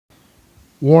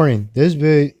Warning, this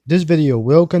video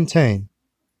will contain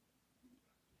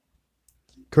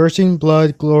cursing,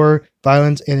 blood, gore,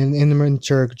 violence, and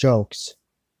immature jokes.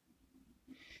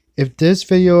 If this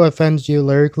video offends you,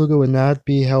 Larry Kluger will not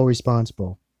be held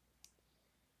responsible.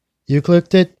 You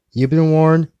clicked it, you've been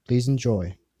warned, please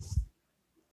enjoy.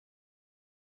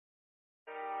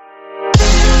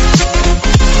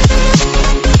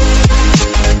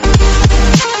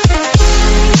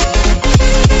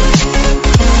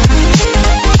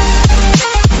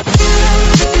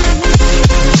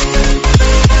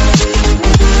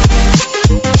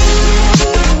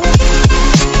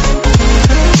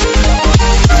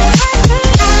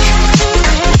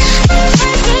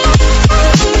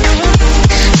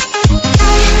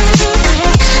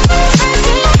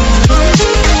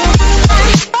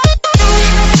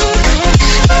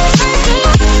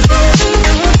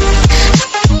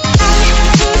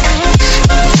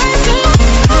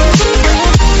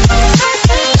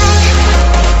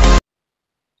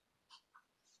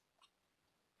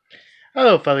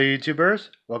 Hello, fellow YouTubers.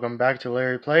 Welcome back to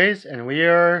Larry Plays, and we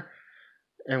are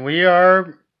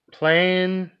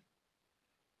playing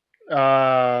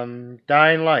Dying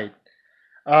Light.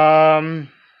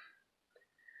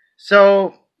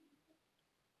 So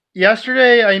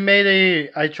yesterday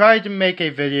I tried to make a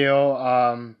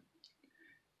video,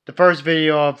 the first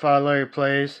video of Larry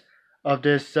Plays of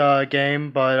this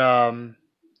game, but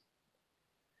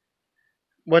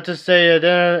what to say?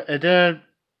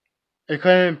 It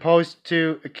couldn't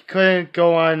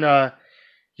go on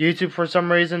YouTube for some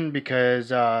reason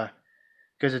because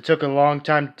it took a long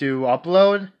time to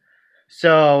upload.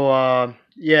 So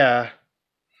yeah.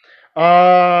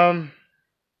 But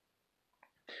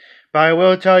I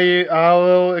will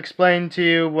explain to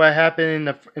you what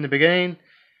happened in the beginning.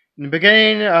 In the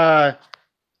beginning,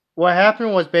 what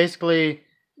happened was basically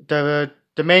the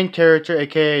main character,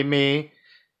 aka me,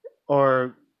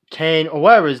 or Kane, or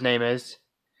whatever his name is,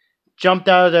 jumped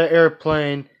out of the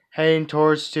airplane heading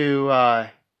towards to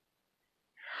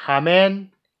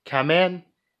Haman, Haman,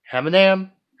 Hamanam,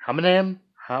 Hamanam,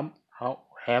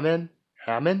 Haman,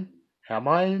 Haman.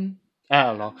 I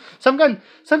don't know. Some kind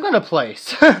of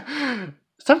place, some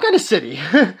kind of city.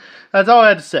 That's all I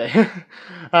had to say.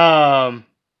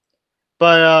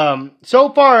 But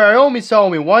so far I only saw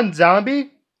one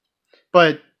zombie,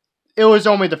 but it was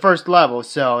only the first level,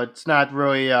 so it's not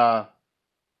really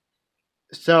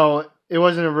so it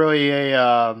wasn't really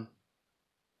a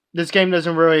this game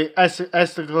doesn't really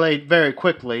escalate very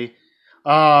quickly,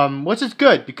 which is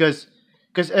good because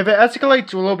if it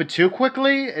escalates a little bit too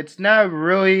quickly, it's not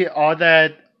really all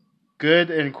that good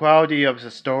in quality of the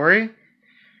story.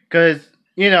 Because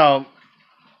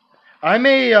I'm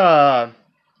a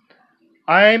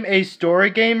story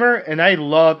gamer, and I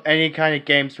love any kind of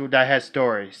games that has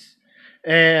stories,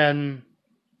 and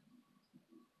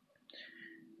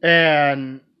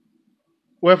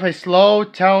with a slow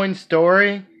telling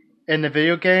story in the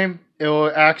video game, it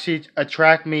will actually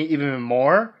attract me even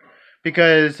more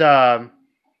because I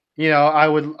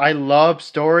love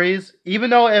stories,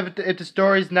 even though if the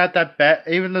story's not that bad,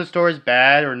 even though the story's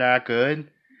bad or not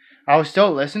good, I'll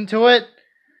still listen to it,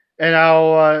 and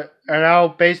I'll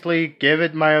basically give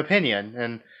it my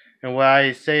opinion and what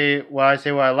I what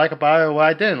I like about it or what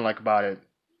I didn't like about it.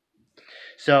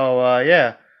 So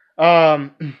yeah.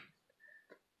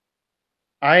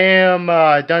 I am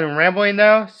done rambling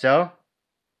now, so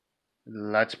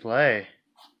let's play.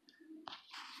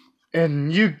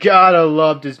 And you gotta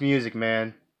love this music,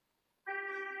 man.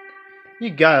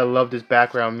 You gotta love this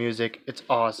background music. It's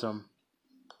awesome.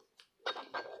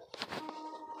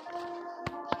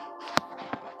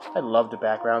 I love the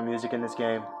background music in this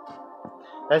game.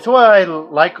 That's what I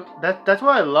like. That's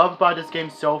what I love about this game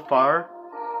so far.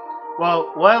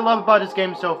 Well, what I love about this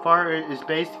game so far is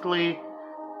basically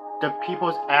the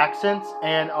people's accents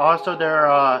and also their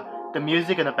the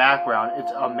music in the background.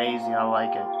 It's amazing. I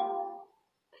like it.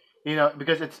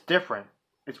 Because it's different.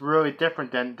 It's really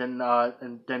different than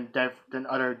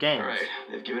other games. Alright,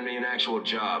 they've given me an actual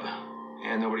job,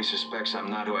 and nobody suspects I'm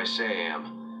not who I say I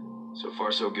am. So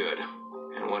far, so good.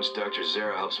 And once Dr.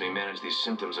 Zera helps me manage these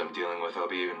symptoms I'm dealing with, I'll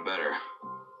be even better.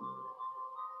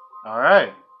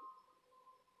 Alright.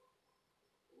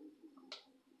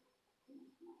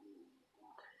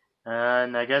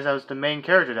 And I guess I was the main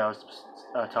character that was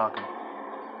talking.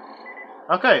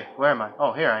 Okay, where am I?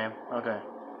 Oh, here I am. Okay.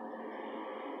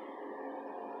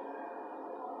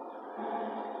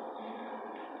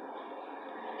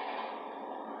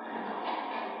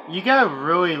 You gotta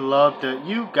really love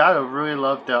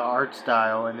the art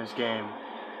style in this game.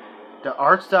 The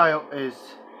art style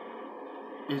is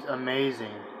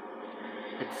amazing.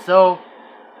 It's so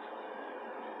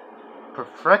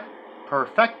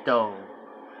Perfecto.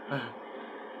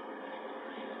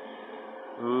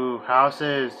 Ooh,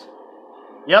 houses.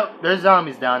 Yep, there's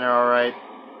zombies down there, alright.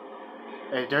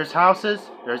 If there's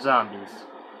houses, there's zombies.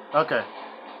 Okay.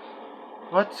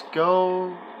 Let's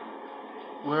go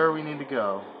where we need to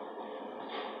go.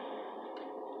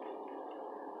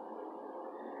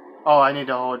 Oh, I need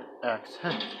to hold X.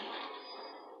 Am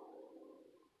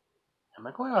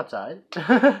I going outside?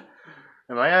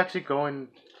 Am I actually going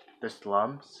the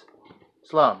slums?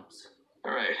 Slums.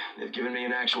 Alright, they've given me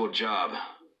an actual job.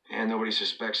 And nobody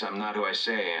suspects I'm not who I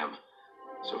say I am.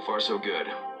 So far, so good.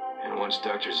 And once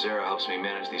Dr. Zara helps me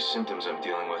manage these symptoms I'm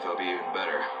dealing with, I'll be even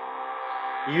better.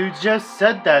 You just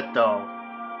said that, though.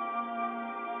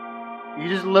 You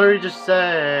just literally just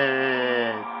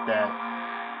said that.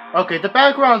 Okay, the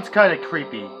background's kind of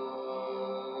creepy.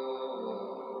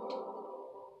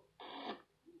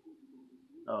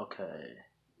 Okay.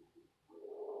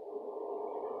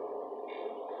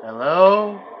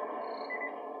 Hello?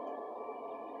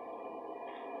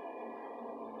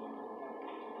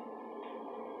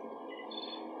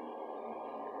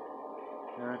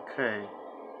 Okay.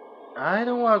 I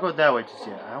don't want to go that way just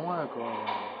yet. I want to go around.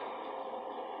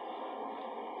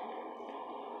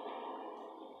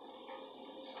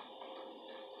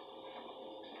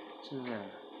 What's in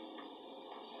there?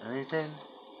 Anything?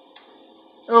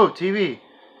 Oh, TV.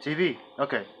 TV.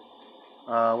 Okay.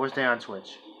 Where's the on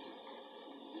switch?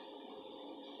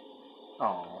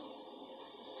 Oh.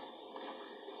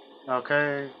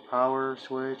 Okay. Power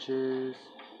switches.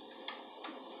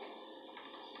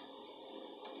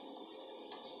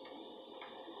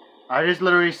 I just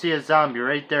literally see a zombie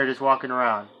right there just walking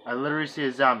around. I literally see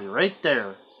a zombie right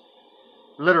there.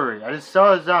 Literally. I just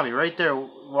saw a zombie right there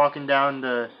walking down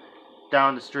the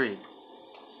street.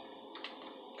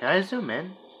 Can I zoom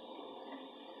in?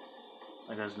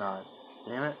 I guess not.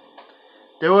 Damn it.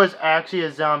 There was actually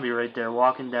a zombie right there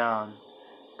walking down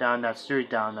that street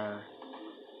down there.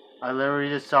 I literally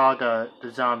just saw the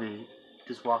zombie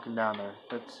just walking down there.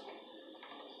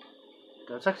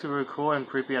 That's actually really cool and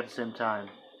creepy at the same time.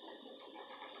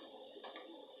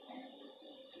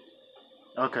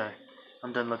 Okay,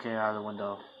 I'm done looking out of the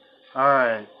window.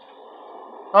 Alright.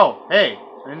 Oh, hey,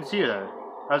 I didn't see you there.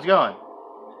 How's it going?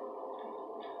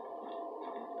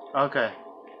 Okay.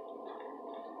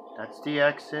 That's the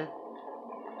exit.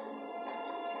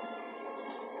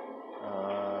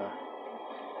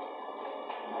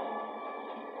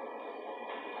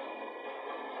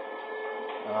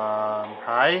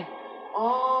 Hi?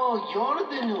 Oh, you're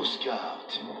the new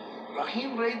scout.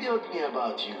 Rahim radioed me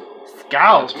about you.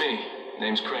 Scout? That's me.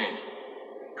 Name's Crane.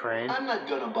 Crane? I'm not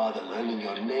gonna bother learning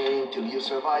your name till you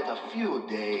survive a few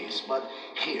days, but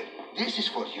here, this is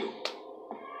for you.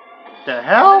 The By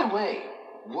hell? the way,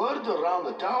 word around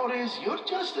the tower is you're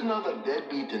just another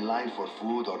deadbeat in line for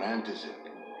food or antizip.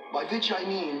 By which I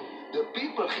mean, the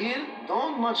people here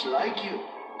don't much like you.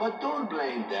 But don't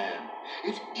blame them.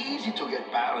 It's easy to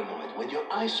get paranoid when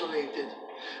you're isolated.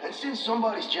 And since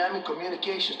somebody's jamming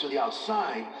communications to the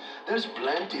outside, there's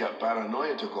plenty of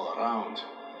paranoia to go around.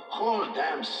 Whole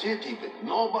damn city with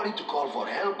nobody to call for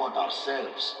help but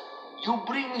ourselves. You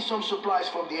bring me some supplies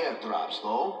from the airdrops,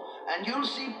 though, and you'll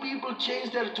see people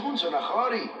change their tunes in a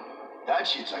hurry. That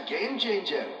shit's a game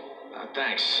changer.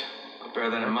 Thanks. I'll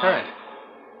bear that in mind.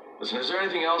 Listen, is there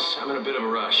anything else? I'm in a bit of a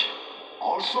rush.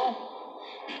 Also,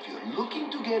 if you're looking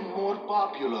to get more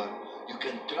popular, you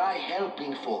can try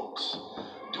helping folks.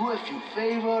 Do a few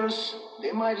favors,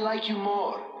 they might like you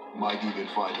more. Might even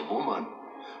find a woman.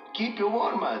 Keep you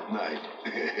warm at night.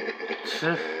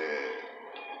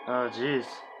 Oh, jeez.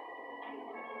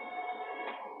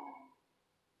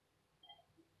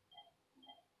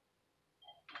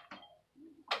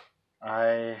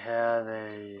 I have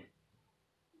a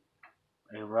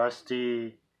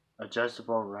rusty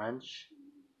adjustable wrench.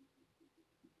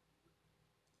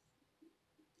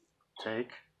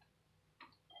 Take.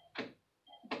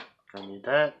 I need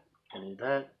that. I need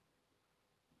that.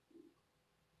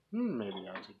 Maybe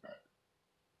I'll take that.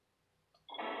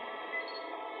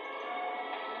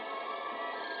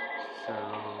 So.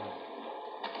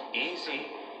 Easy.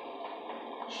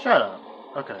 Shut up.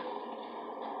 Okay.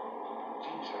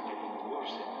 Things are getting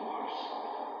worse and worse.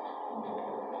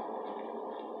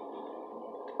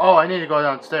 Oh, I need to go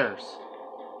downstairs.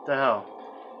 What the hell?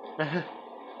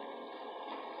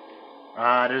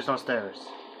 There's no stairs.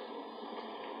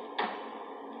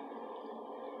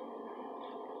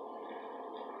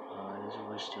 There's a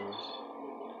wish doors.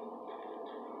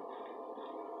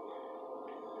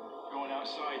 Going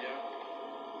outside, huh?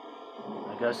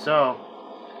 I guess so.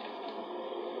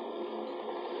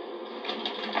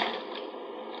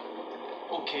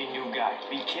 Okay, new guy,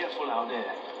 be careful out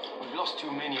there. We've lost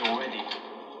too many already.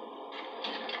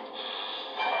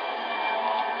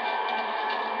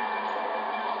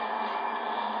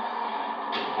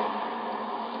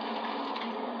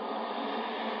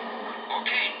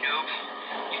 Okay, noob.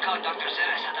 You caught Dr.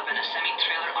 Zera set up in a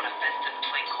semi-trailer on a fenced-in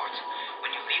play court.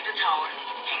 When you leave the tower,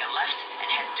 hang a left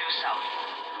and head due south.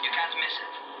 You can't miss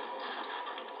it.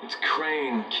 It's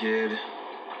Crane, kid.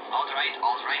 All right.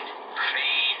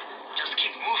 Crane. Just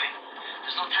keep moving.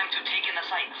 There's no time to take in the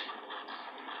sights.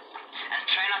 And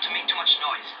try not to make too much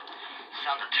noise.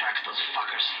 Sound attracts those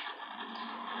fuckers.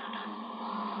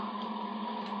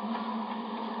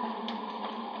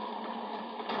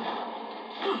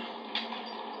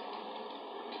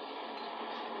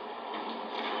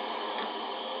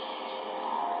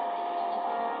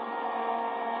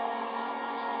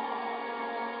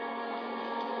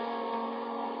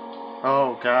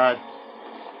 Oh God.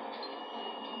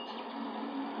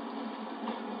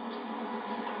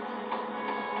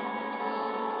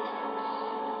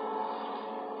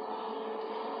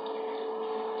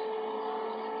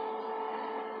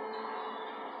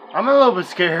 I'm a little bit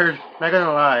scared, not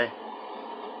gonna lie.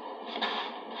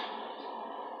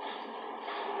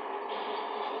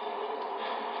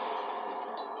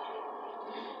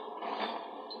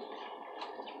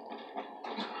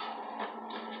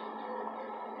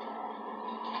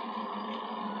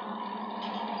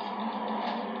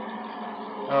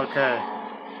 Okay.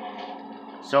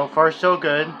 So far, so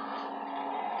good.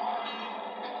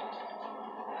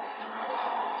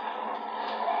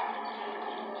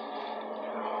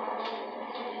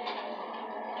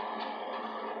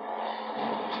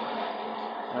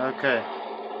 Okay.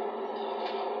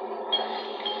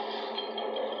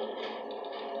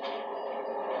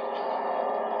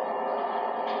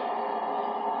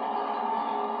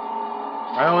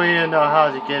 I don't even know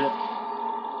how to get it.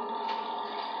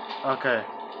 Okay.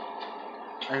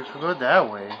 I could go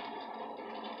that way.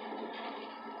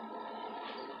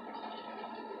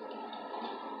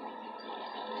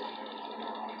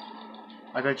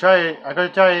 I could try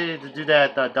to do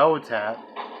that double tap.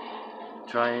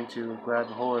 Trying to grab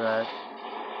a hold of that.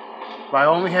 But I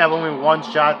only have one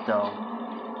shot though.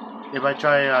 If I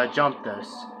try jump this.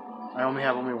 I only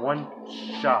have one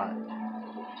shot.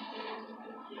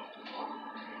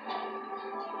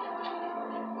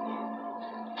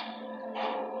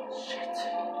 Shit.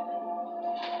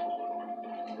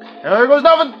 There goes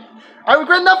nothing! I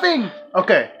regret nothing!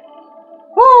 Okay.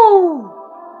 Woo!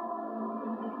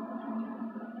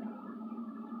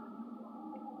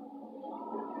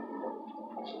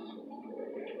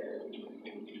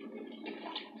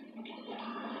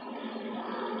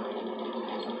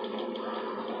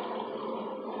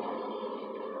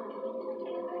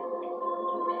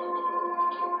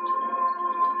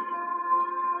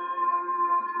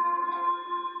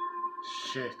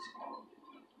 Shit.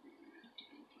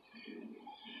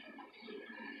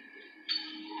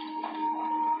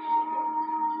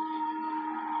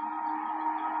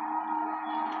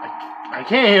 I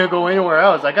can't even go anywhere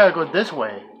else. I gotta go this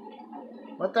way.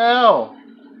 What the hell?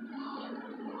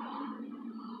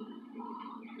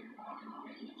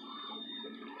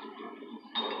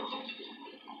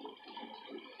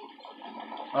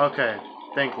 Okay.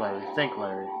 Think, Larry. Think,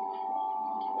 Larry.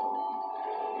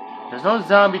 There's no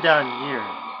zombie down here.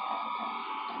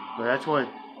 But that's what...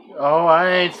 Oh, I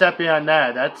ain't stepping on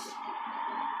that.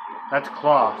 That's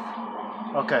cloth.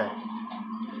 Okay.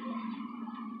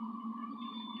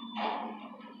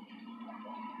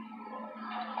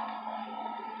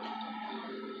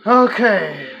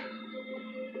 Okay.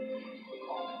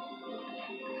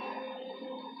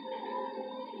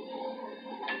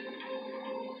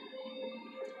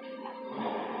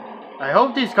 I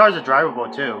hope these cars are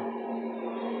drivable too.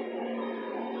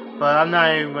 But I'm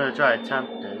not even gonna try to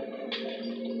attempt it.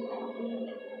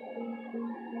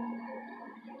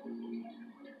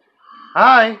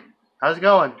 Hi! How's it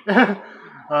going?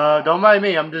 Don't mind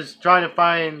me, I'm just trying to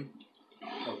find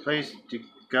a place to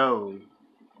go.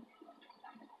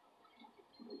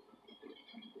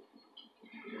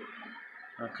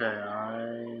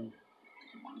 Okay,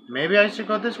 maybe I should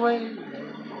go this way?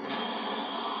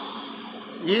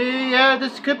 Yeah,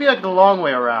 this could be like the long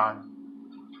way around.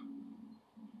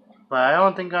 But I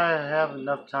don't think I have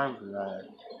enough time for that.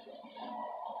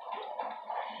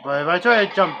 But if I try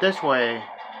to jump this way...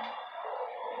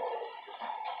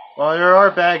 Well, there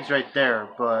are bags right there,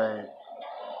 but...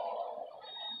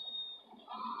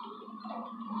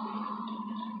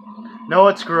 No,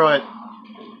 what? Screw it.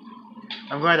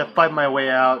 I'm going to fight my way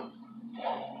out.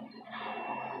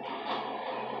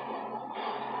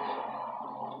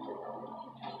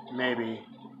 Maybe.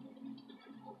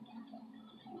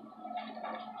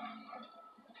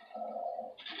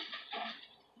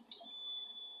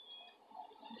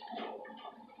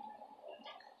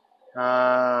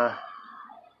 I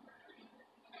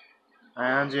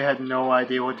honestly had no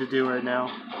idea what to do right now.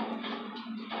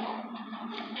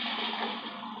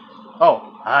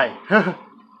 Oh, hi.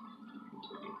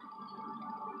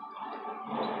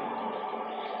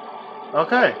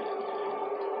 Okay.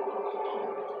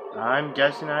 I'm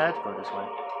guessing I have to go this way.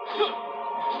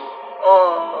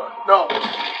 Oh, no.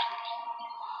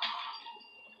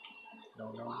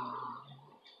 No, no, no.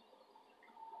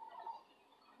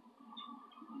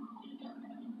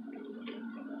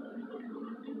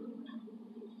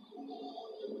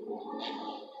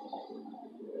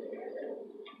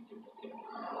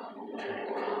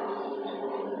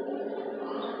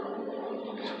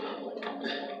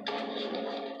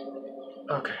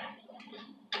 Okay.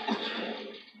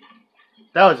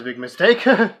 That was a big mistake.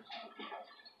 I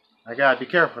gotta be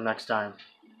careful next time.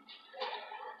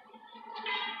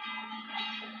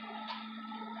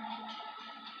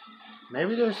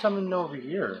 Maybe there's something over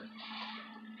here.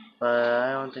 But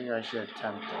I don't think I should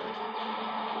attempt it.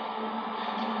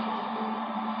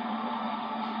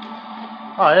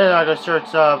 Oh, then I gotta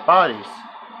search bodies.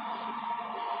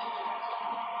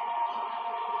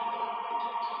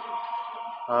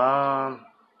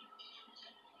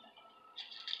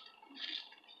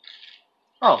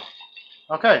 Oh,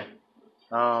 okay.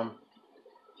 At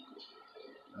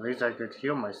least I could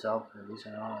heal myself. At least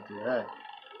I know how to do that.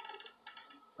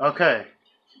 Okay.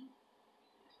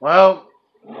 Well,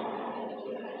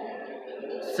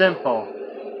 simple.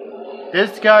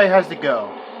 This guy has to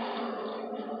go.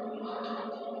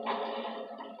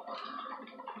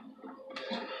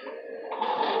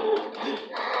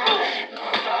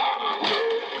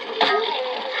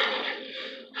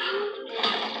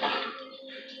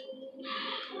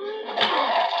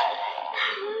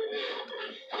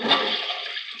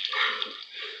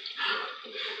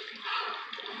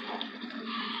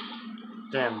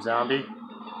 Damn zombie.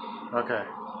 Okay.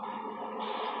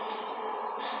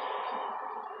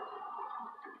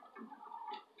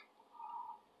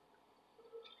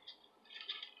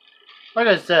 Like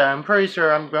I said, I'm pretty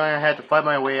sure I'm going to have to fight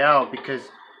my way out because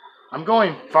I'm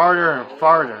going farther and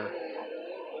farther.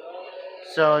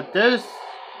 So this...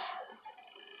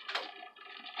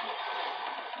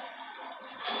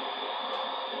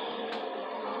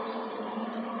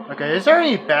 Okay, is there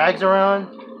any bags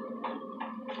around?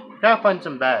 Gotta find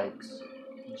some bags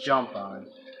to jump on.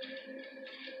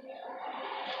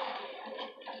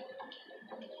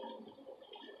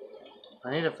 I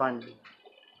need to find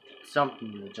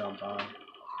something to jump on.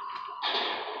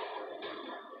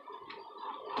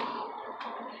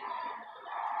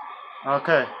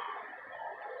 Okay.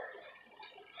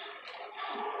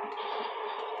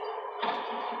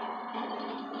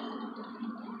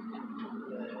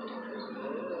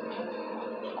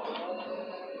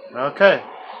 Okay.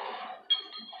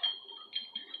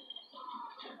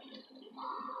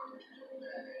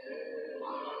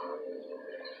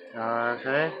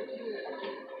 Okay.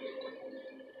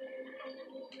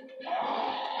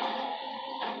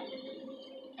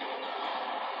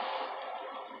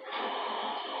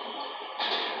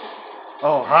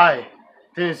 Oh, hi.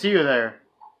 Didn't see you there.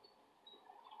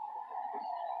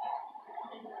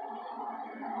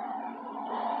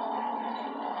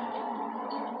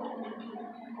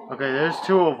 Okay, there's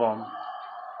two of them.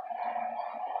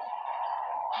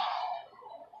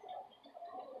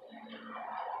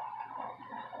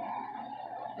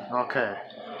 Okay.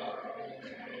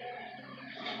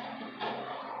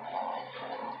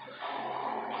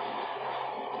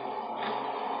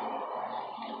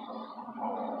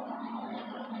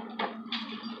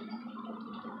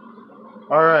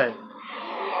 Alright.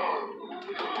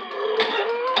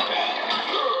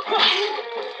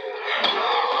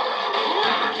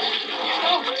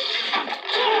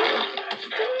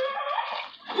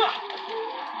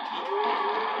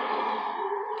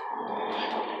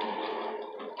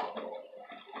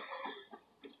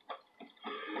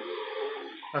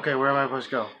 Okay, where am I supposed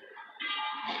to go?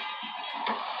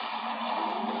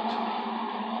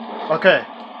 Okay.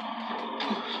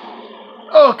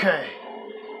 Okay.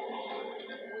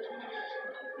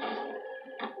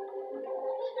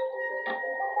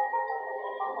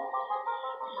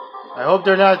 I hope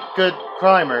they're not good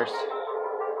climbers.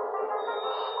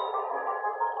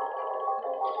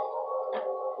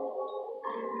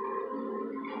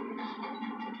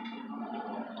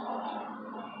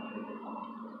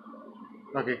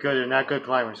 Okay, good. They're not good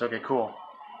climbers. Okay, cool.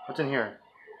 What's in here?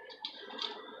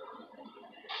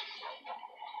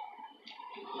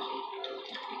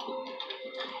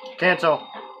 Cancel.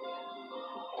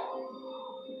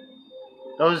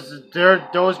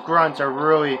 Those grunts are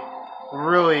really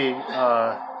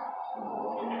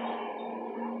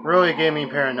Really gave me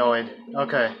paranoid.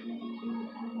 Okay.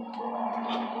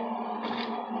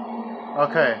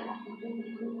 Okay.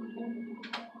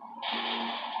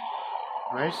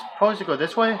 Am I supposed to go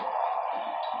this way?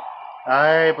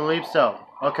 I believe so.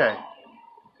 Okay.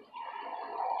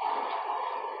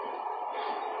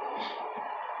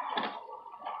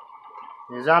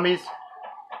 Any zombies?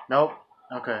 Nope.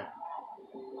 Okay.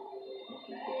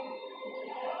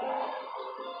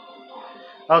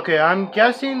 Okay, I'm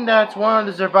guessing that's one of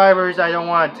the survivors I don't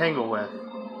want to tangle with.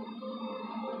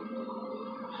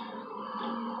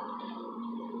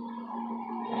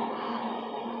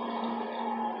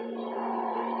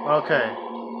 Okay.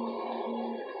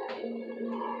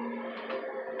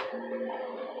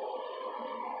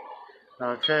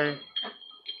 Okay.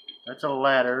 That's a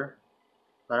ladder.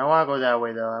 But I don't want to go that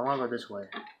way though. I want to go this way.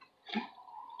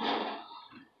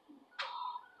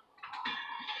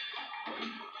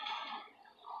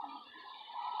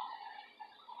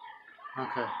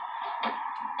 Okay.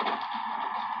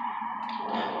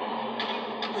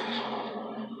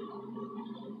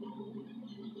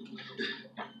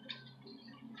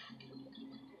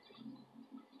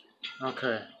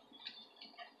 Okay.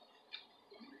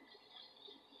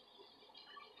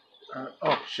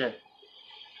 Oh shit.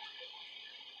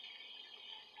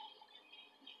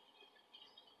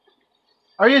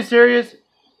 Are you serious?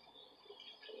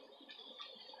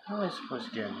 How am I supposed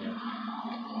to get in here?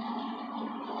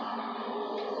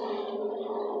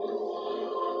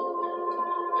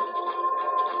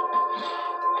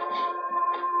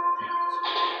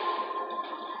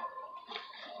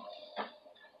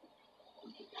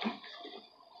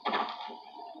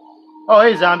 Oh,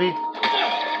 hey, zombie.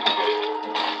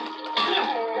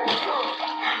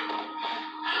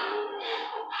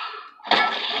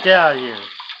 Get out of here.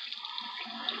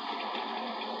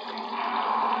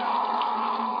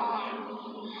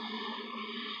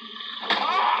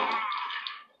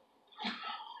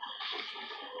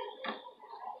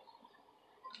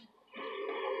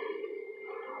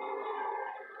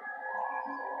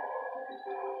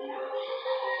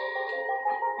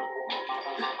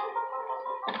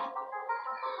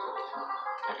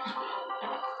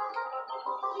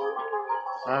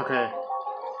 Okay.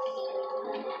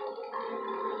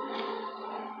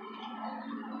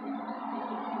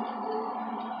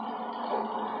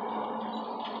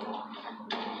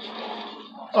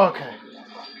 Okay.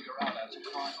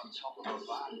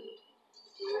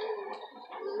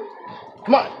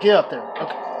 Come on, get up there.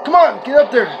 Okay. Come on, get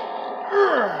up there.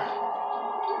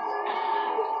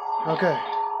 Okay.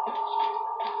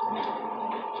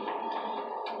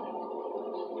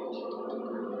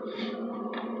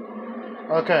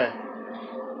 Okay.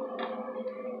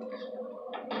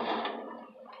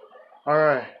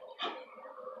 Alright.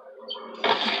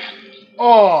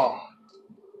 Oh!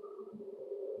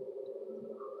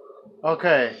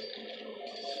 Okay.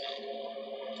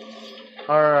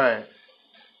 Alright.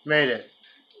 Made it.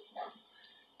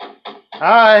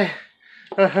 Hi!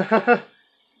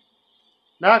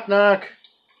 Knock knock.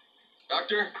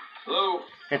 Doctor? Hello?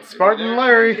 It's Spartan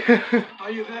Larry. Are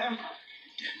you there?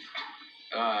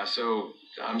 So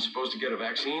I'm supposed to get a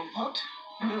vaccine? What?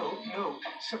 No.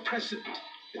 Suppressant.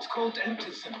 It's called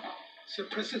antizin.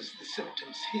 Suppresses the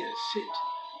symptoms. Here, sit.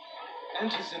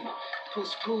 Antizin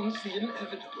postpones the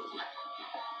inevitable.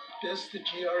 Best the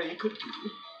GRE could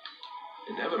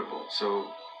do. Inevitable.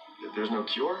 So there's no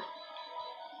cure?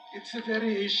 It's a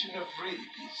variation of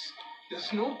rabies.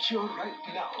 There's no cure right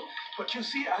now, but you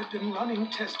see, I've been running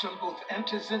tests on both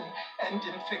antizin and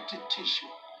infected tissue.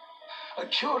 A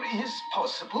cure is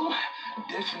possible,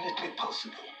 definitely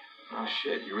possible. Oh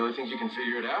shit, you really think you can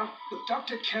figure it out? With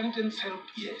Dr. Camden's help,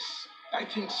 yes, I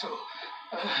think so.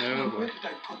 Where did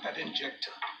I put that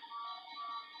injector?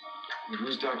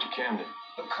 Who's Dr. Camden?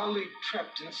 A colleague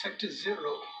trapped in Sector 0,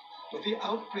 where the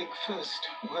outbreak first,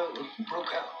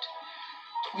 broke out.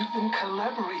 We've been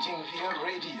collaborating via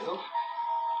radio,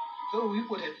 though we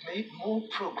would have made more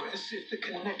progress if the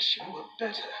connection were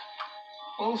better.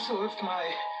 Also, if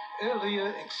my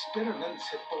earlier experiments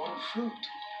had borne fruit.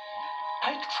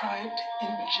 I tried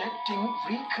injecting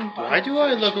recombined Why do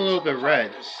I look a little bit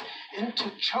red? into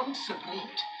chunks of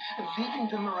meat and leaving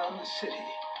them around the city,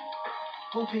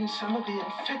 hoping some of the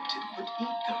infected would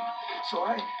eat them so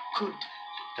I could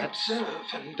observe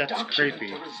and document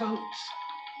creepy. the results.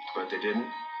 But they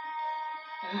didn't?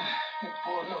 It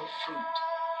bore no fruit.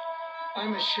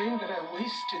 I'm ashamed that I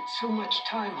wasted so much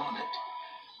time on it.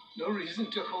 No reason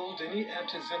to hold any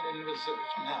antizin in reserve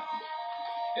now.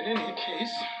 In any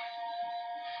case,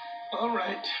 all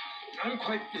right, I'm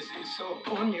quite busy, so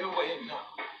on your way now.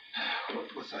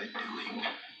 What was I doing?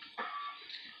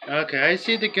 Okay, I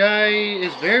see the guy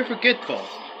is very forgetful.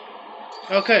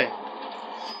 Okay.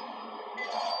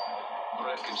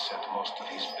 Brecken sent most of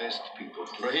his best people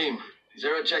to... Raheem,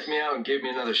 Zara checked me out and gave me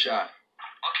another shot.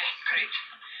 Okay, great.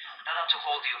 That ought to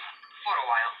hold you for a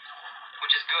while,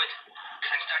 which is good,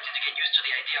 because I'm starting to get used to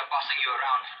the idea of bossing you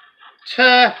around.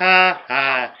 Ha ha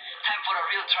ha. Time for a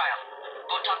real trial.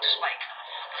 Go talk to Spike.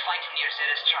 You'll find him near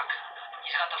Zera's truck.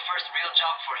 He's got the first real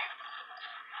job for you.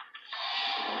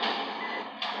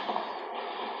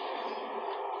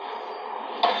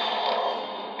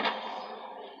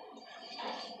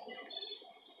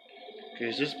 Okay,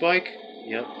 is this Spike?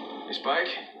 Yep. Hey, Spike?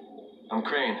 I'm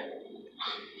Crane.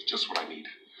 Just what I need.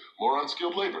 More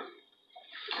unskilled labor.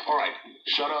 All right,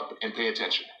 shut up and pay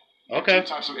attention. Okay. Two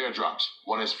types of airdrops.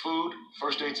 One is food,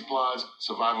 first aid supplies,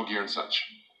 survival gear, and such.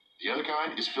 The other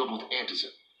kind is filled with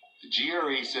antizin. The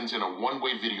GRE sends in a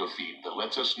one-way video feed that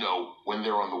lets us know when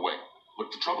they're on the way.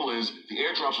 But the trouble is, the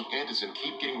airdrops with antizin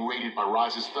keep getting raided by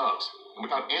Rise's thugs. And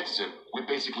without antizin, we're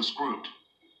basically screwed.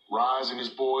 Rise and his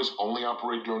boys only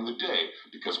operate during the day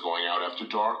because going out after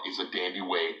dark is a dandy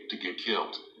way to get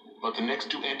killed. But the next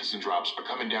two antizin drops are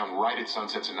coming down right at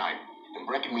sunset tonight, and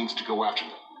Brecken means to go after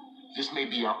them. This may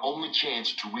be our only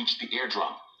chance to reach the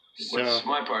airdrop. What's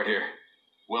my part here?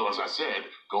 Well, as I said,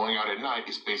 going out at night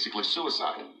is basically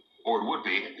suicide. Or it would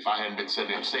be if I hadn't been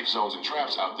setting up safe zones and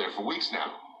traps out there for weeks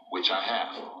now, which I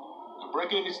have.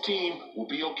 Brecken and his team will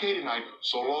be okay tonight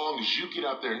so long as you get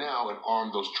out there now and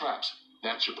arm those traps.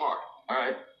 That's your part. All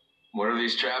right. What are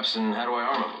these traps and how do I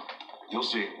arm them? You'll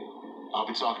see. I'll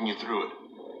be talking you through it.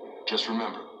 Just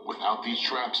remember, without these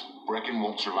traps, Brecken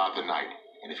won't survive the night.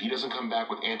 And if he doesn't come back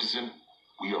with antizin,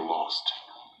 we are lost.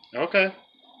 Okay.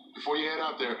 Before you head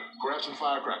out there, grab some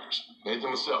firecrackers. Made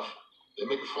them myself. They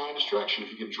make a fine distraction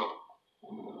if you get in trouble.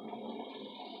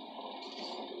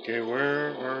 Okay,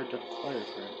 where are the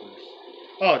firecrackers?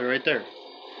 Oh, they're right there.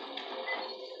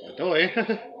 Don't wait.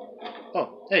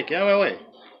 Oh, hey, get out of my way.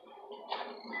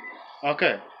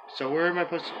 Okay, so where am I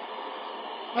supposed to...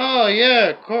 Oh, yeah,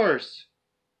 of course.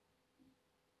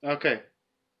 Okay.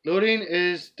 Looting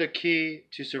is the key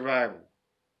to survival.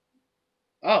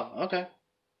 Oh, okay.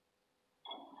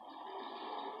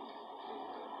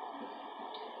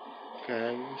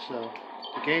 Okay, so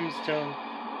the game's telling...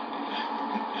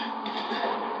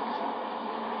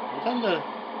 What's on the...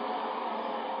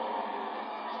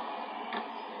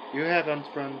 You have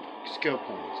unsprung skill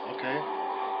points, okay?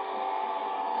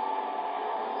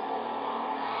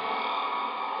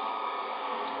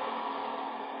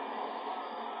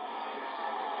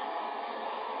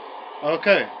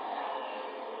 Okay.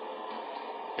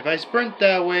 If I sprint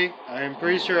that way, I'm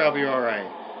pretty sure I'll be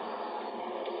alright.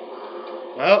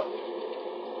 Well.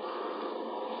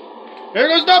 There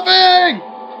goes nothing!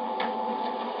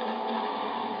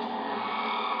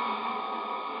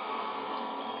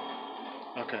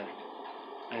 Okay.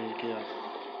 I need to get up.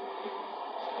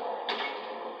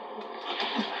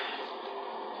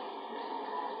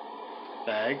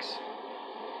 Bags.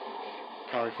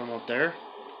 Probably from up there.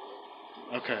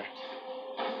 Okay.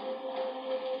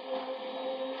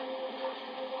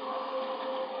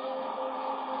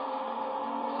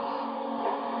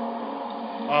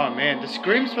 Oh man, the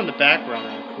screams from the background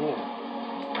are cool.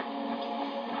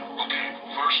 Okay,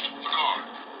 first, the car.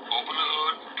 Open the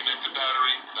hood, connect the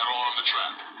battery, that'll arm the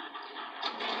trap.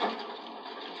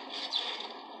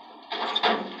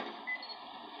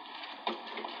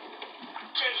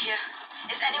 Jay here.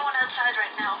 Is anyone outside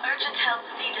right now? Urgent help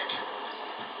needed.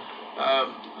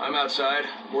 I'm outside,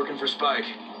 working for Spike.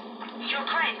 You're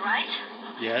Crane, right?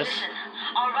 Yes. Listen,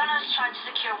 our runners tried to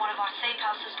secure one of our safe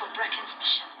houses for Brecken's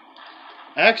mission.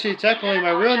 Actually, technically,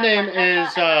 my real name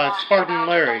is Spartan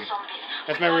Larry.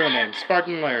 That's my real name,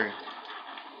 Spartan Larry.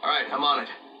 Alright, I'm on it.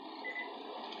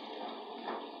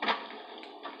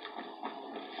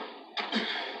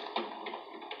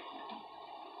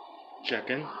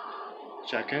 Checking.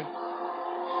 Checking.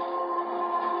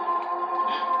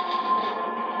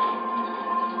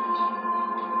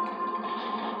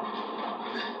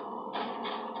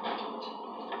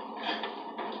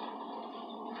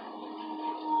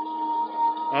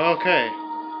 Okay.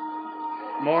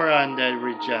 More undead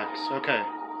rejects. Okay.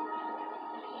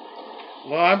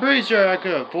 Well, I'm pretty sure I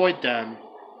could avoid them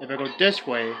if I go this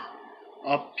way,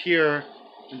 up here,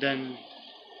 and then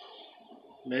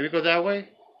maybe go that way.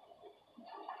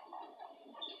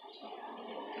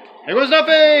 There goes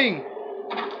nothing!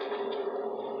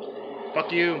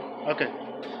 Fuck you. Okay.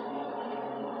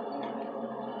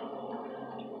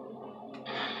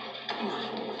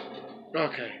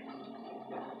 Okay.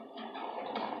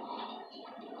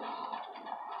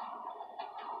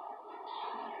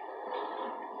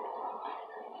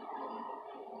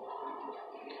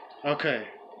 Okay.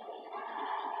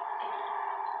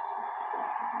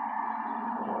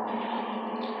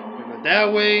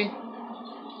 that way.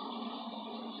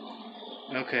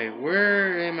 Okay,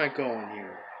 where am I going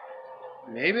here?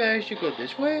 Maybe I should go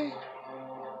this way?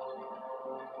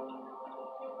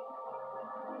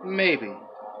 Maybe.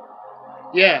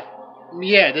 Yeah.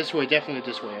 Yeah, this way.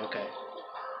 Definitely this way. Okay.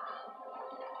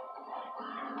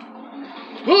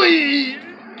 Whee!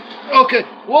 Okay.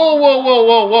 Whoa, whoa, whoa,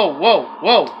 whoa, whoa, whoa,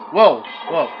 whoa, whoa,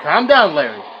 whoa. Calm down,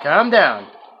 Larry. Calm down.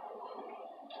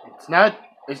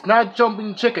 It's not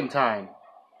jumping chicken time.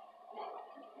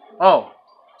 Oh,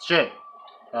 shit.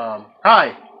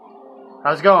 Hi.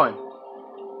 How's it going?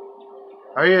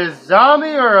 Are you a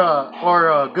zombie or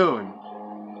a goon?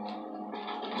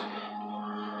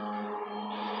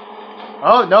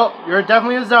 Oh, no, you're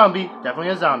definitely a zombie. Definitely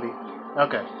a zombie.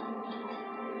 Okay.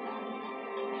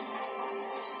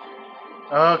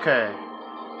 Okay.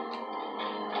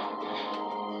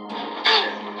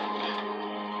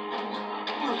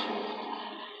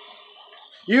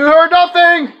 You heard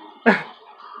nothing!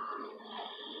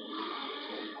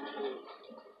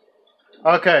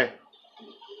 Okay.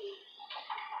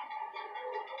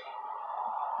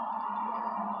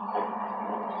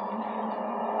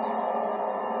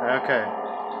 Okay.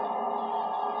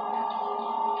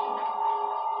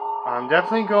 I'm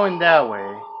definitely going that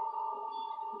way.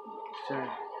 Sure.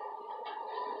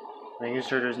 Making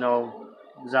sure there's no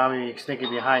zombie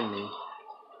sneaking behind me.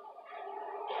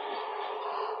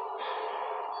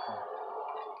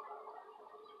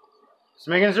 Just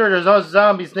making sure there's no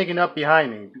zombies sneaking up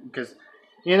behind me. Because,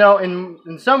 you know,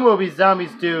 in some movies,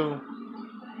 zombies do...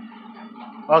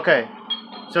 Okay.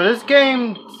 So this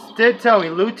game did tell me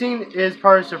looting is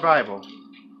part of survival.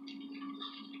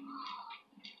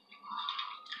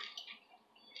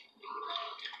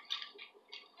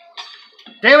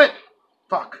 Damn it!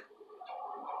 Fuck.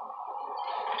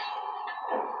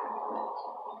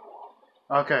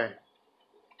 Okay.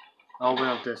 I'll open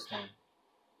up this thing.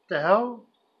 What the hell?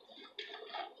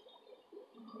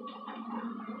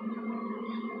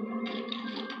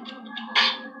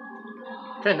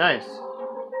 Okay, nice.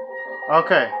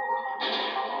 Okay.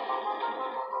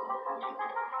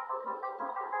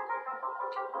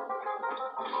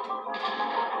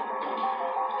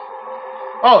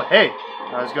 Oh, hey!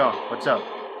 How's it going? What's up?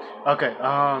 Okay,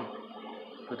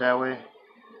 go that way.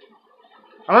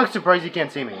 I'm not surprised you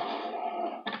can't see me.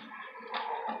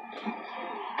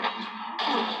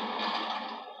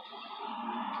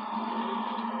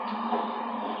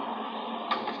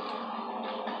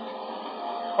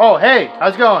 Oh, hey!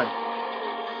 How's it going?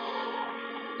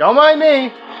 Don't mind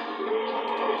me!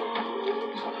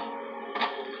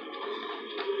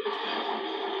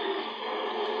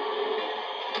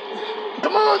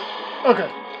 Come on!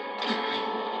 Okay.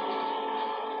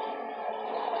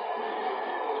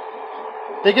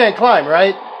 They can't climb,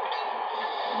 right?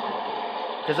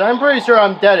 Because I'm pretty sure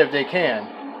I'm dead if they can.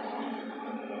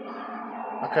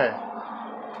 Okay.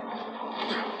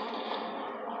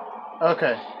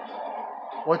 Okay.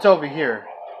 What's over here?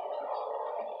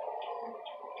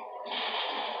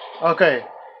 Okay.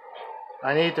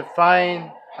 I need to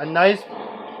find a nice...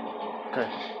 Okay.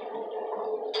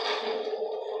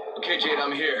 Okay, Jade,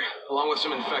 I'm here, along with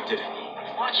some infected.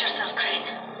 Watch yourself, Crane.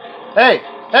 Hey!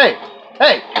 Hey!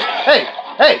 Hey! Hey!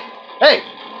 Hey! Hey!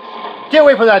 Get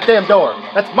away from that damn door!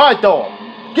 That's my door!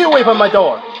 Get away from my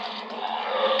door!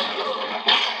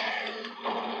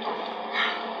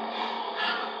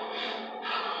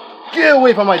 Get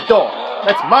away from my door!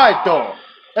 That's my door!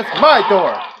 That's my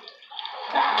door!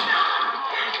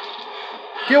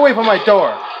 Get away from my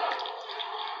door!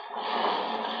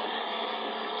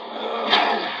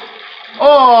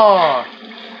 Oh!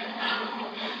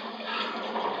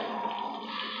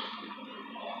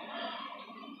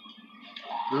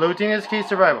 Looting is key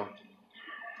survival.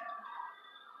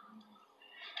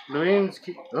 Looting is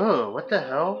key. Oh, what the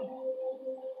hell?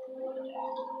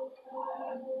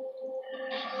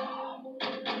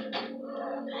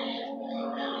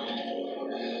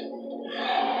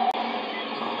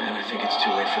 Man, I think it's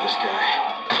too late for this guy.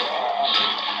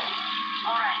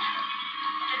 Alright.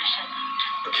 Finish it.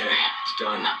 Okay, it's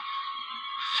done.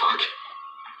 Fuck.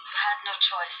 You had no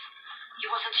choice.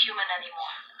 You wasn't human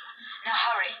anymore. Now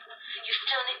hurry. You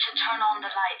still need to turn on the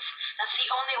lights. That's the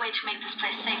only way to make this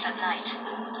place safe at night.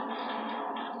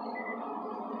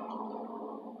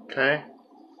 Okay.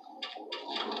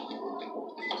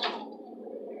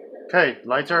 Okay,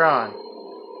 lights are on.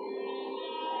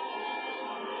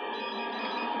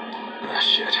 Ah,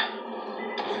 shit.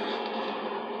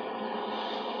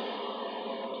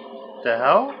 The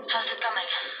hell? How's it coming?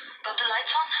 Got the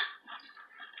lights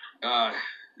on?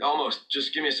 Almost.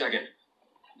 Just give me a second.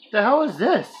 The hell is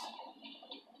this?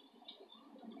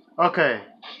 Okay.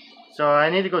 So I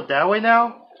need to go that way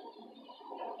now?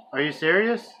 Are you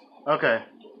serious? Okay.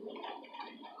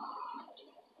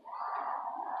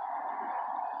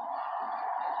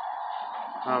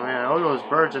 Oh man, all those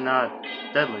birds are not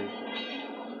deadly.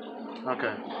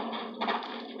 Okay.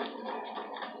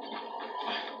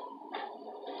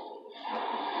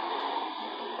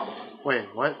 Wait,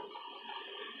 what?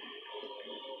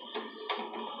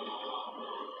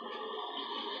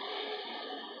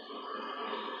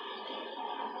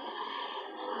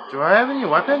 Do I have any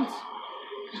weapons?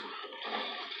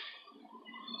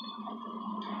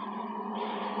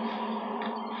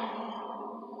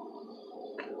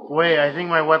 Wait, I think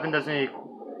my weapon doesn't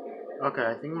okay,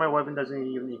 I think my weapon doesn't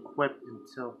even equip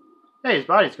until... Hey, his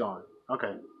body's gone.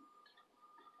 Okay.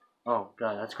 Oh,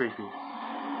 God, that's creepy.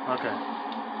 Okay.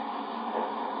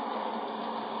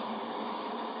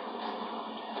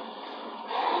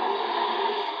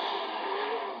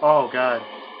 Oh, God.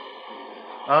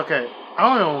 Okay.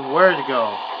 I don't know where to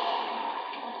go.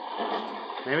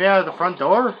 Maybe out of the front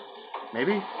door?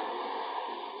 Maybe?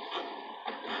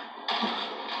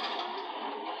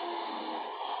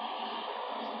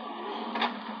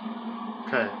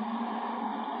 Okay.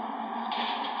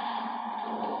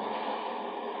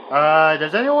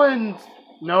 Does anyone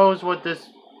knows what this...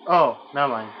 Oh,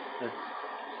 never mind.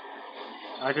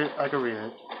 I could read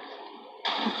it.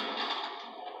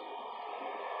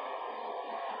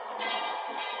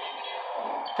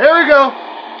 Here we go!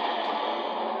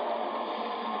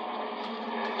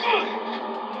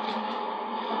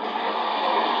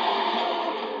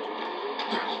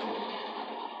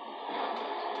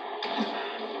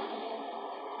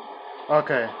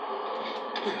 Okay.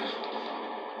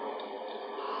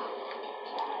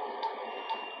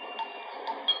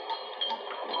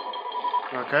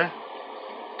 Okay.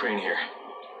 Crane here.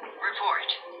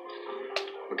 Report.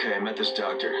 Okay, I met this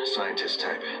doctor, scientist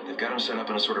type. They've got him set up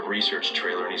in a sort of research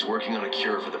trailer, and he's working on a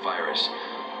cure for the virus.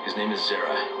 His name is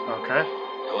Zera. Okay.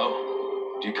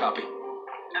 Hello? Do you copy?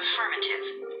 Affirmative.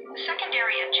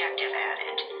 Secondary objective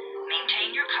added.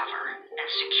 Maintain your cover and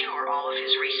secure all of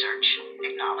his research.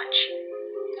 Acknowledge.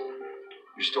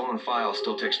 Your stolen file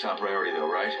still takes top priority,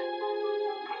 though, right?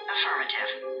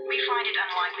 Affirmative. We find it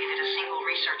unlikely that a single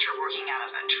researcher working out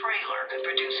of a trailer could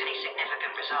produce any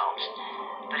significant results.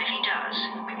 But if he does,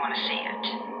 we want to see it.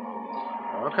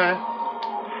 Okay.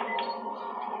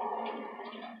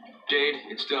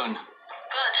 Jade, it's done.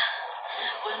 Good.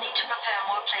 We'll need to prepare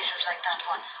more places like that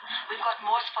one. We've got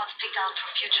more spots picked out for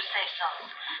future safe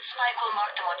zones. Spike will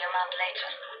mark them on your map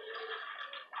later.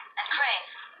 And Crane,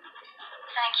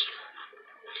 thank you.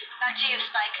 Back to you,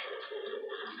 Spike.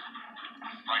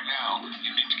 Right now,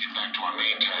 you need to get back to our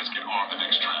main task and arm the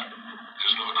next trap.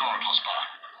 There's another guard close by.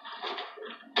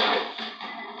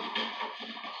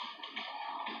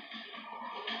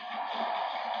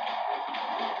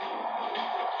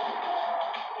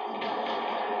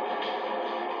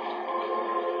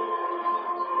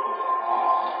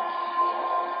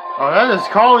 Oh, that just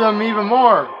called them even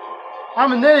more.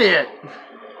 I'm an idiot.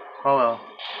 Oh well.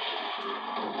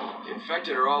 The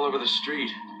infected are all over the street.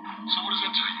 So what does that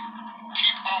tell you?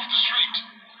 Keep off the street.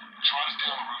 Try to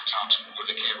stay on the rooftops where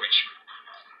they can't reach you.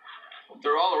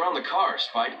 They're all around the car,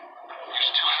 Spike. You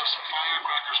still have some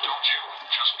firecrackers, don't you?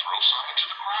 Just throw some into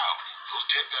the crowd. Those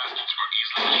dead bastards are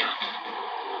easily distracted.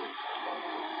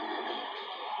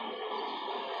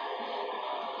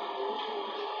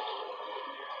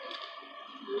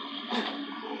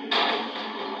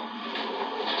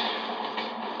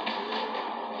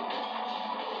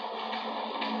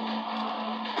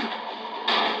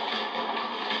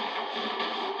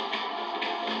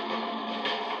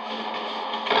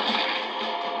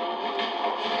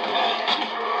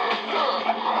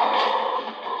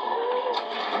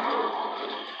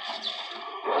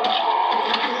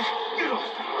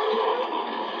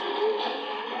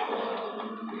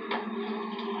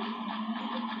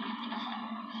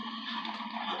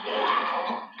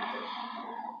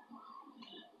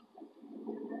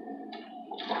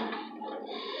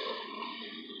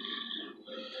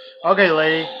 Okay,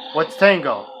 lady. What's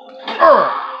tango?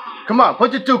 Urgh! Come on,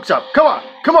 put your dukes up. Come on,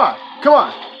 come on, come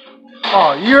on.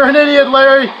 Oh, you're an idiot,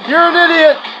 Larry. You're an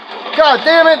idiot. God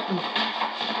damn it.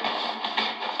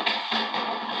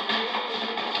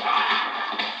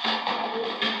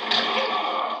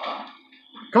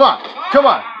 Come on, come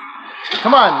on.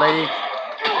 Come on, lady.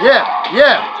 Yeah,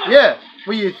 yeah, yeah.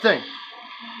 What do you think?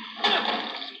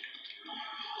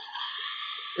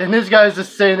 And this guy's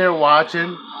just sitting there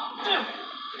watching.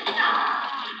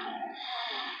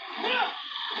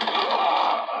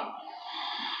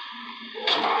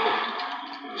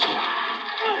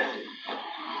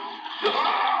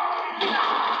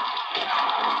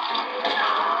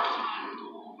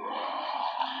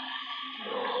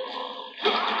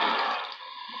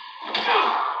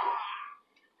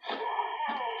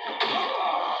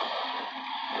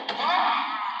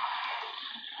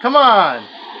 Come on!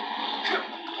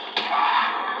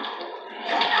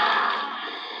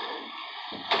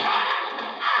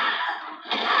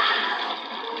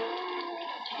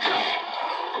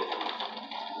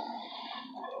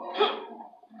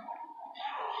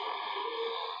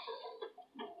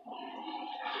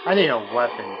 I need a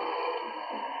weapon.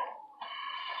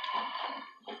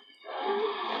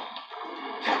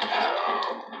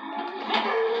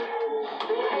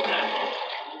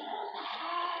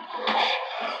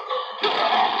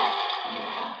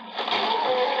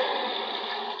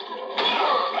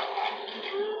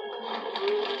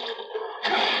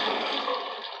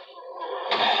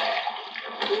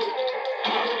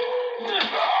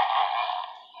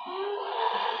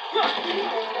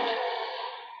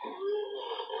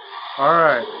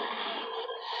 Alright.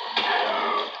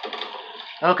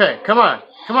 Okay, come on.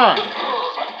 Come on.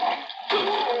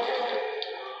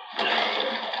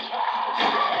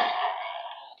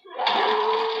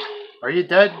 Are you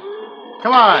dead?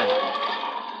 Come on.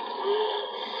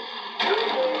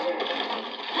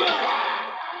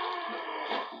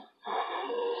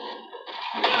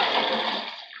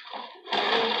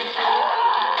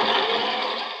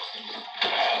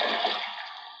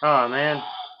 Oh man.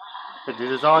 Could do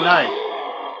this all night.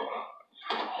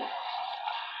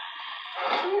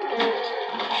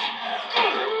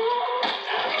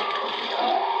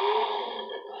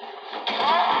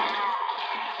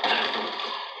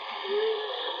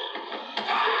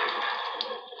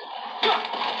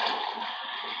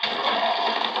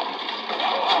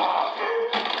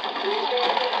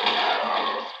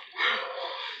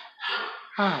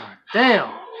 Ah,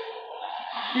 damn.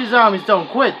 You zombies don't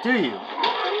quit, do you?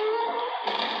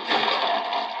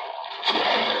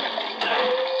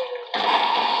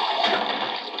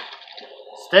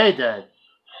 Stay dead.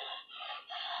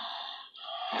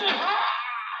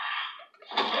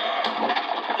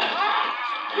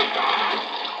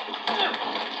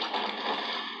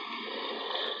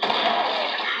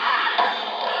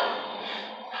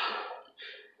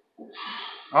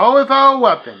 All without a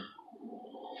weapon.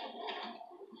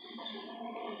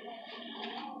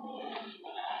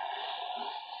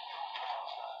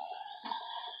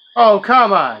 Oh,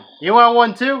 come on. You want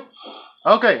one too?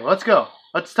 Okay, let's go.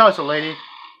 Let's tussle, lady.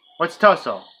 Let's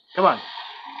tussle. Come on.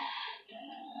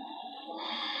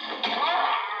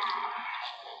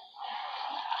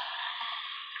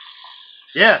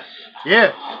 Yeah.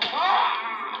 Yeah.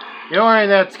 You ain't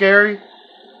that scary.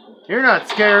 You're not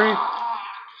scary.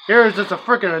 You're just a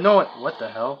freaking annoying. What the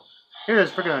hell? You're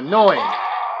just freaking annoying.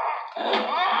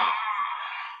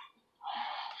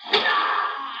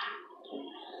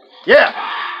 Yeah.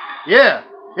 Yeah.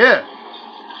 Yeah.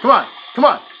 Come on. Come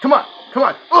on. Come on. Come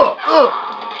on.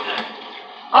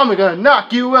 I'm gonna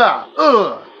knock you out.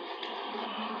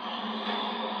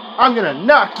 I'm gonna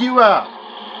knock you out.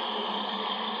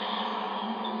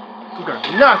 I'm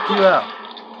gonna knock you out.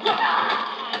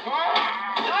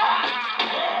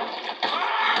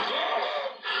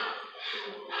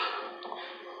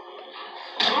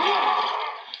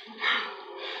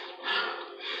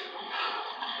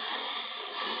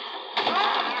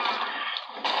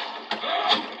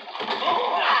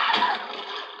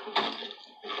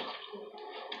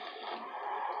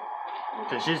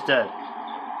 Okay, she's dead.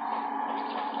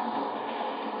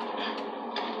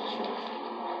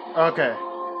 Okay.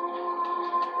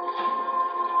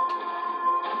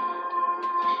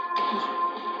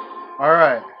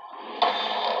 Alright.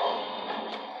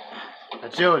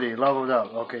 Agility leveled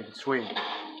up. Okay, sweet.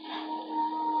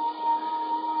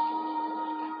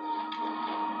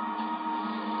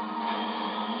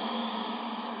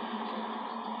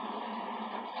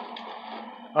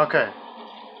 Okay.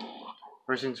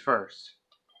 First things first.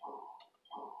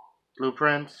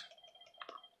 Blueprints.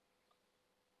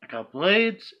 I got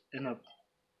blades and a...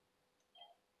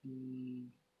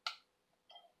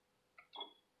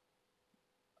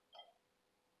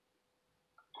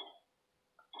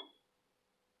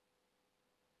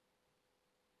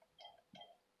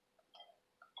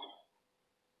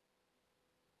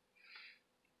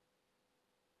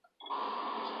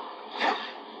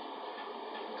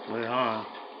 Wait, hold on.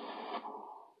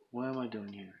 What am I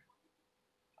doing here?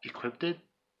 Equipped it?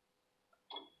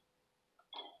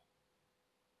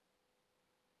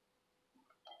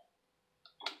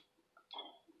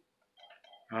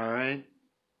 Alright.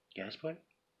 Gas pipe?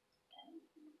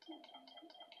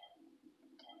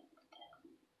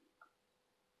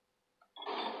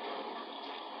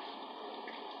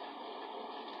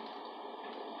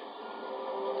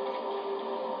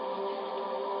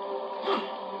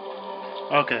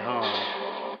 Okay, hold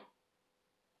on.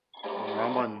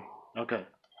 Wrong button. Okay.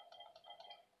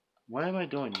 What am I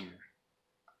doing here?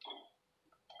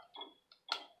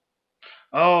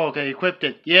 Oh, okay, equipped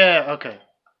it. Yeah, okay.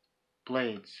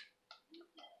 Blades.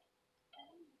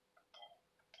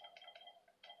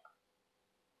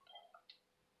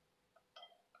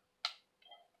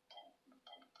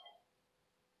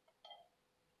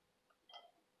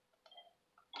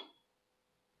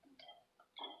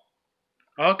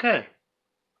 Okay.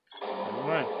 Never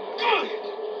mind.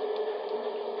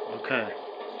 Okay.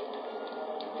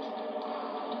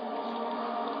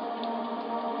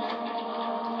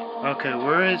 Okay,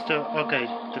 where is the... Okay,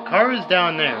 the car is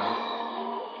down there.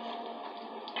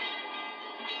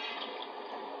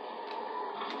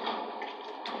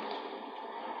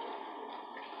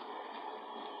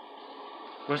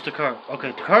 Where's the car?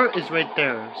 Okay, the car is right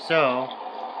there, so...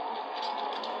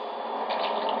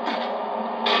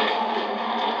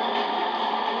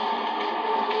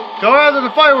 Go out of the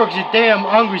fireworks, you damn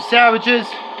hungry savages!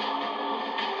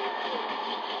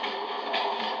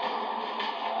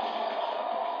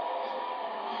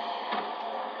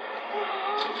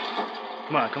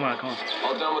 Come on, come on, come on.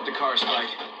 All done with the car,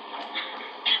 Spike.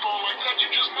 Keep on like that,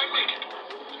 you just might make it.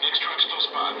 The next trap's no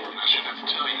spot, and I shouldn't have to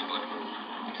tell you, but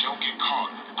don't get caught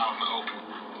out in the open.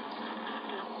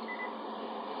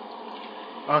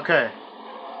 Okay.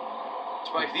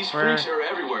 Spike, these Where? freaks are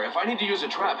everywhere. If I need to use a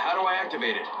trap, how do I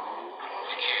activate it?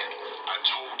 You can't. I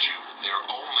told you, they're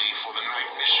only for the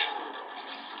night mission.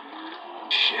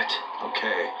 Shit.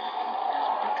 Okay.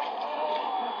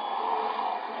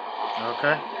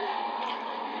 Okay.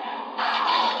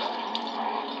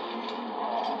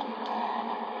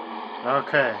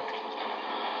 Okay.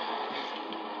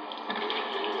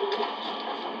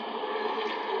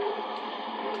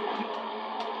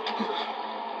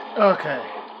 Okay.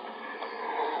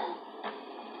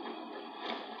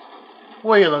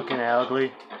 What are you looking at,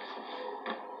 ugly?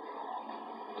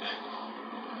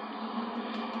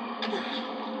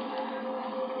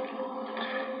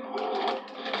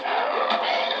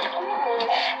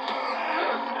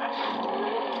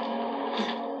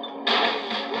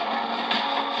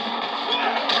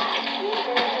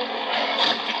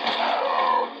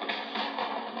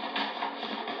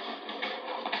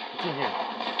 What's in here?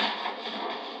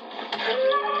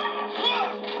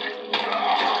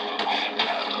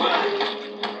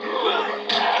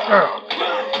 Girl.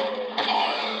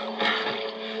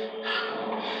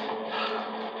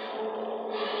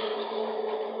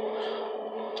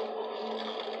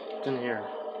 What's in here?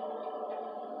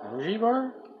 Energy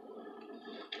bar?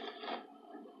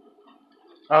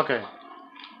 Okay.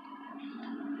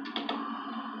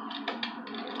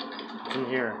 What's in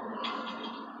here?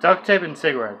 Duct tape and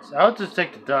cigarettes. I'll just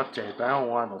take the duct tape. I don't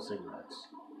want no cigarettes.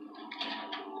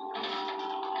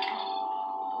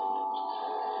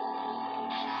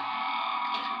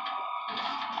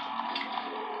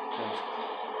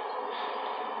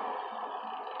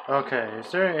 Okay,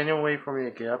 is there any way for me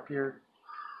to get up here?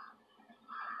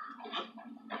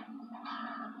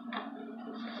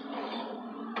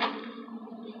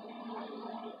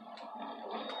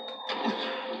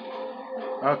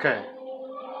 Okay.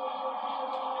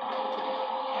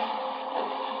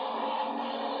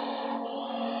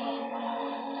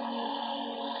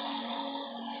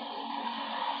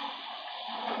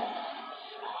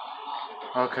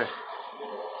 Okay.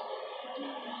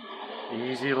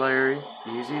 Easy, Larry.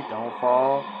 Easy. Don't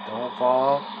fall. Don't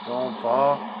fall. Don't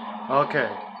fall. Okay.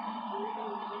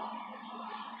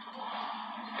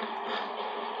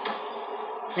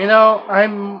 You know, I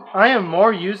am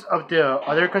more used of the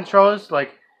other controls,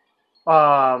 like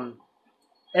A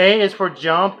is for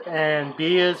jump and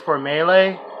B is for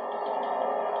melee.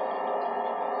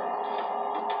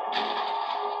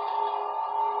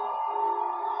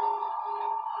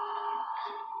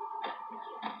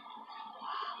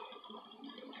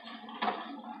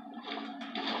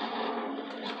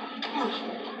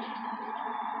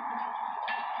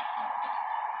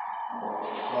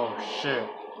 Oh shit.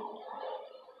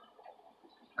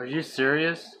 Are you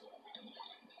serious?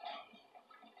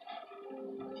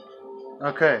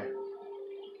 Okay.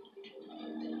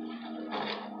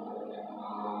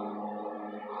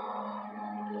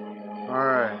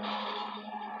 Alright.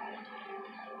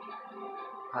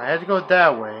 I had to go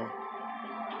that way.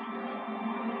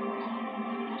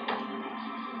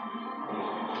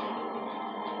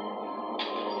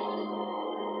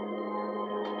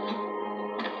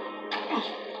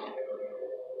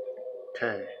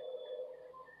 Okay.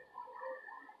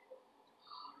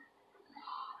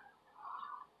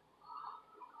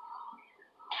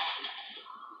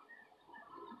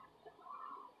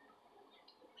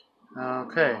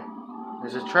 Okay.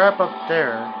 There's a trap up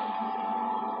there.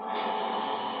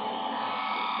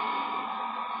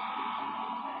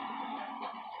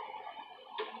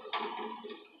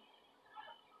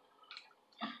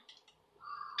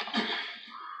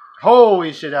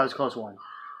 Holy shit, that was a close one.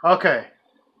 Okay.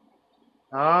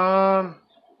 Am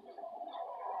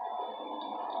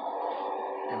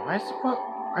I supposed...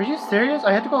 Are you serious?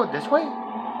 I had to go this way?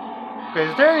 Okay,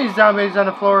 is there any zombies on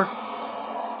the floor?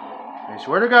 I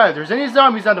swear to God, if there's any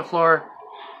zombies on the floor...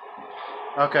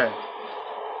 Okay.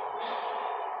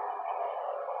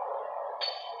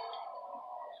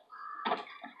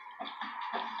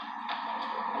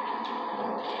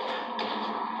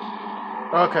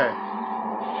 Okay.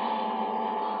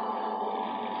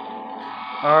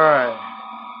 Alright.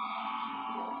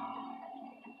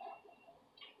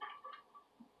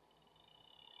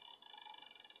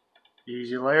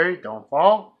 Easy, Larry. Don't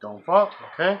fall. Don't fall.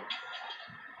 Okay.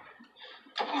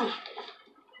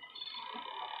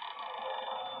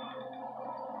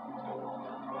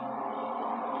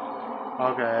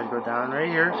 Okay, I'd go down right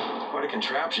here. What a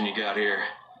contraption you got here.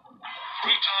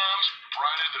 3 times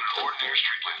brighter than an ordinary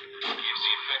street lamp. Gives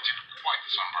the infected quite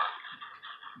the sunburn.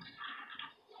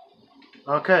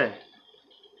 Okay.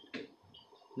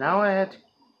 Now I had to...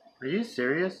 Are you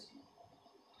serious?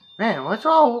 Man, what's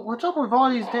up with all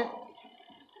these things?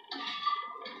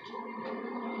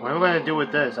 What am I gonna do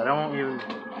with this? I don't even...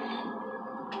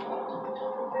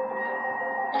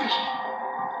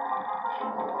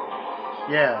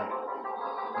 Yeah.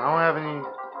 I don't have any...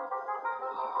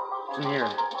 What's in here?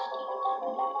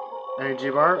 Energy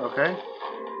bar? Okay.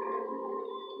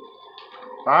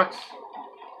 Box?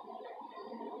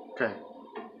 Okay.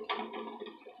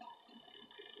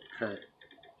 Okay.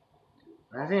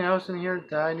 Anything else in here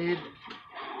that I need?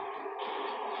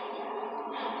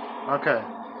 Okay.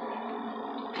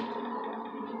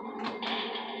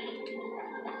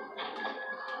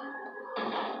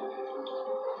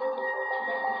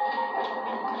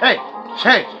 Hey!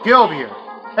 Hey! Get over here!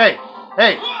 Hey!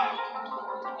 Hey!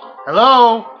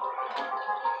 Hello?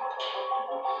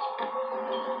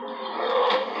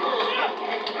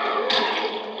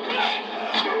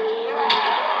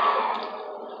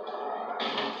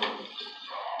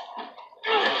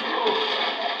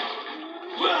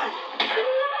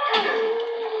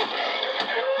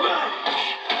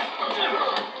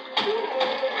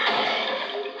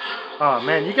 Oh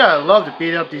man, you gotta love to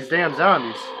beat up these damn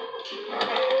zombies.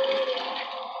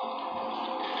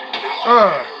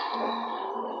 Ugh.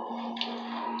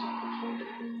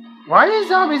 Why do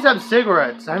zombies have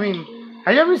cigarettes? I mean,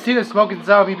 have you ever seen a smoking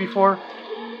zombie before?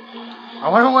 I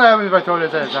wonder what happens if I throw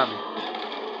this at a zombie.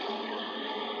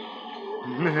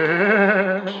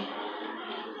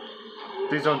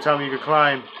 Please don't tell me you can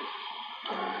climb.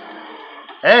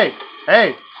 Hey!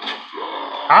 Hey!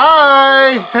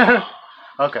 Hi!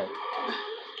 Okay.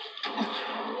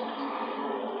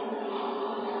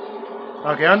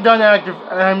 Okay, I'm done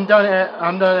activating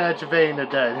the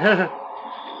dead.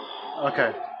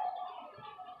 Okay.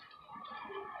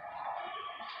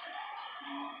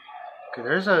 Okay,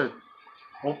 there's a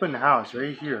open house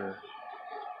right here.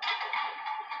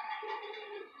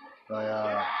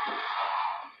 But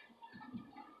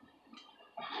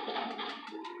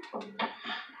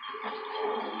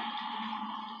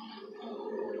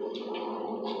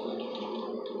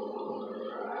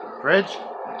fridge?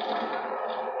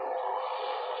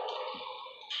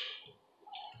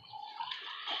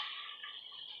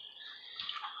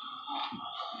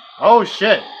 Oh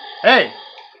shit! Hey!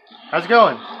 How's it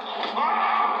going?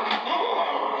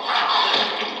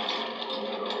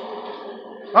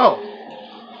 Oh!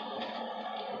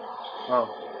 Oh,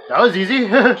 that was easy.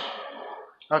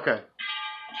 Okay.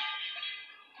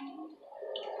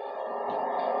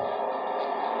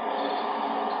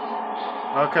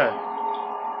 Okay.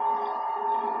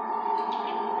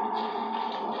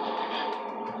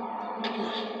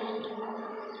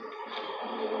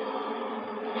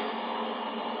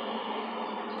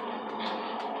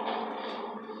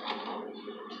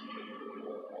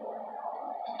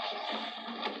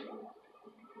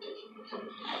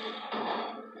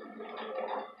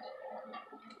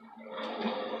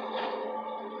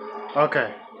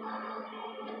 Okay.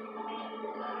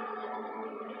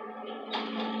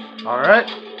 Alright.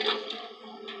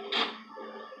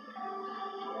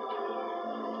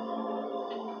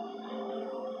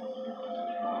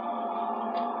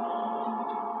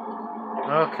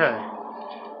 Okay.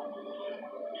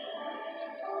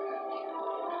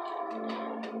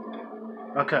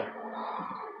 Okay.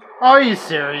 Are you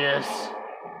serious?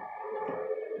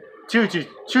 Choo-choo,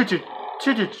 choo-choo,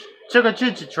 choo-choo,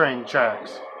 choo-choo train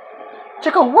tracks.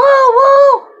 Chicka woo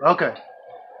woo! Okay.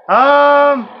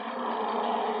 I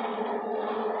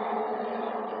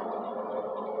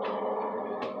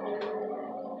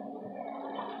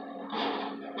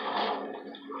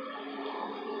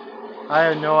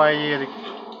have no idea.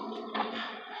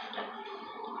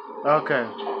 Okay.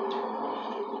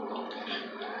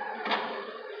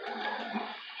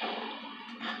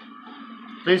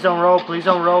 Please don't roll, please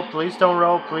don't roll, please don't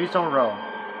roll, please don't roll.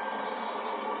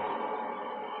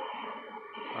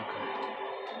 Okay.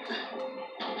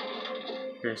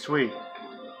 Okay, sweet.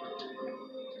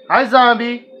 Hi,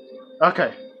 zombie!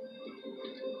 Okay.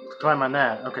 Climb on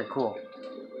that. Okay, cool.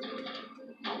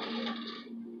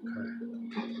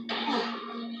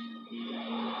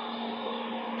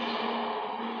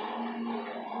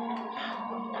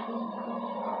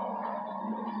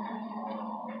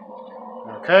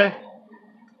 Okay.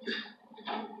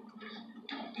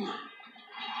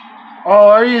 Oh,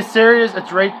 are you serious?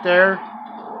 It's right there?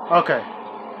 Okay.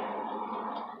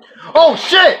 Oh,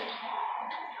 shit!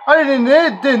 I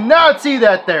did not see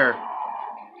that there.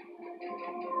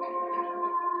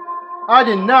 I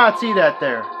did not see that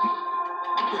there.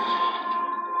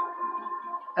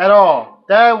 At all.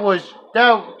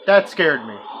 That scared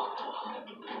me.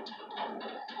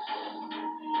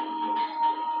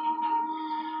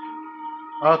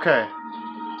 Okay.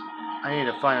 I need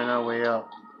to find another way up.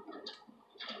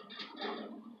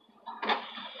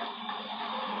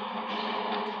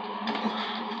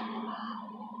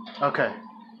 Okay.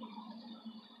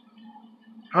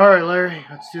 Alright, Larry,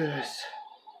 let's do this.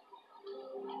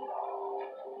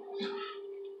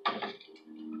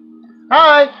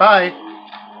 Hi! Bye!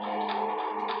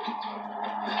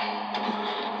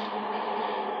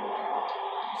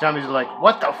 Zombies are like,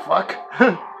 what the fuck?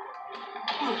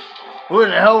 Who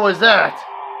the hell was that?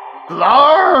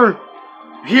 Glar!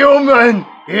 Human!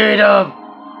 Eat him!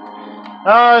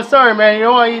 Sorry man, you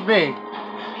don't want to eat me.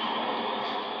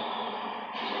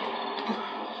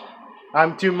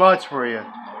 I'm too much for you.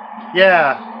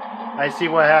 Yeah, I see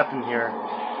what happened here.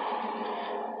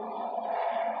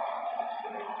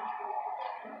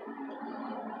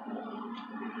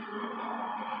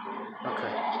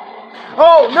 Okay.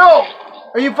 Oh, no!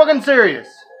 Are you fucking serious?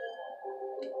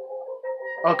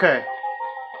 Okay.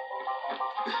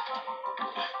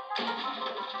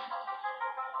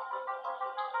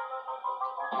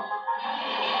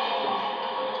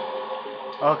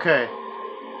 Okay.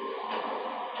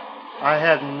 I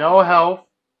have no health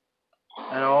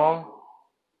at all.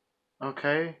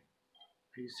 Okay.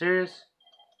 Are you serious?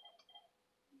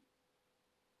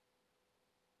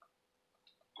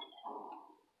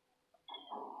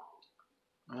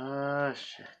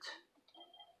 Shit.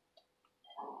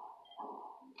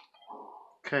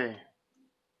 Okay.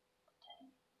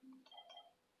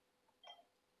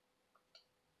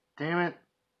 Damn it.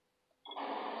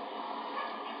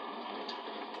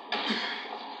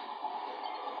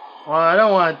 Well, I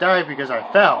don't want to die because I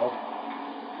fell.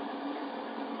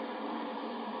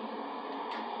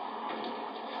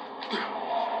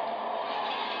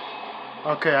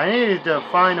 Okay, I needed to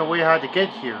find a way how to get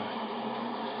here.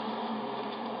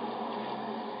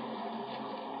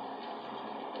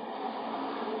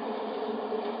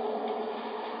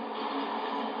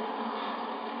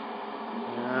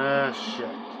 Shit.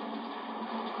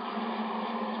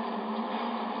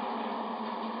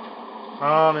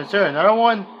 Is there another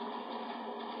one?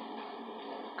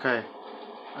 Okay.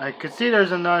 I could see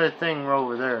there's another thing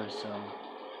over there, so.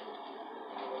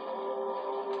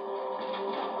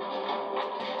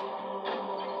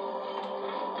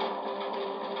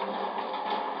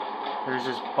 There's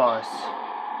this bus.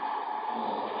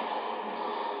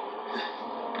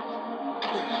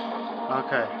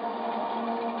 Okay.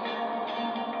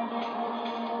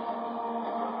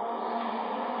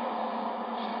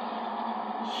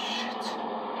 Shit.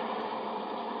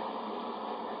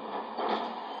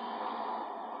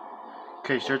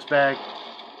 Okay, shirt's back.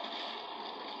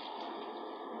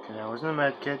 Okay, that wasn't a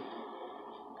med kit.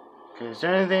 Okay, is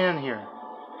there anything in here?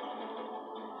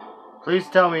 Please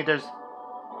tell me there's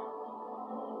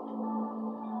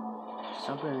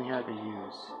something in here I could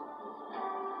use.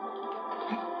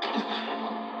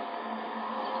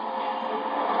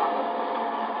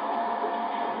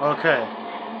 Okay.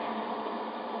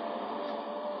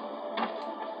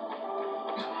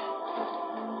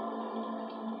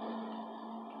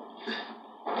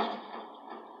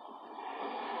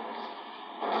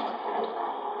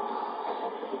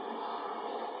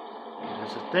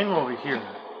 There's a thing over here.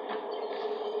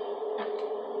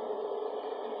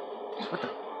 What the?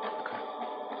 Okay.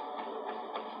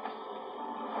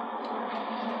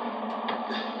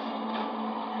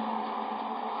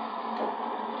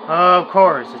 Of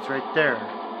course, it's right there.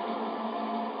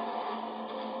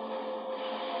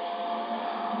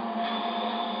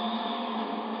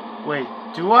 Wait,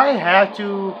 do I have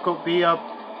to go be up?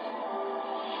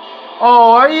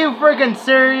 Oh, are you freaking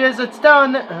serious? It's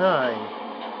down there.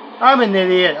 I'm an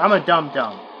idiot. I'm a dumb.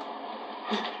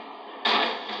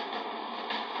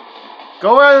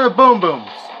 Go out of the boom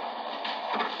booms!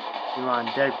 You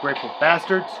undead grateful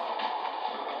bastards.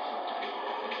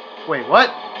 Wait, what?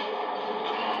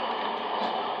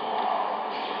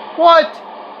 What?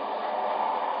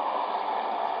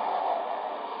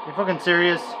 You fucking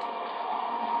serious?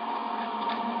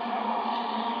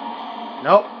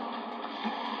 Nope.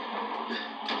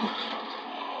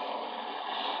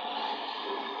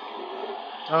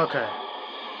 Okay.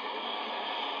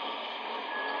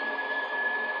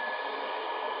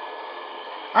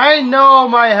 I know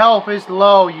my health is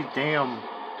low, you damn.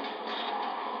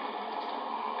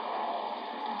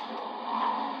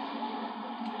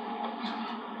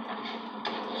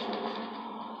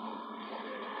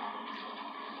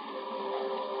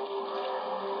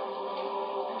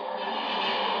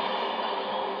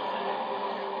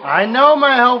 I know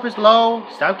my health is low.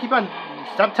 Stop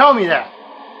telling me that.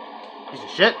 Piece of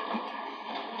shit.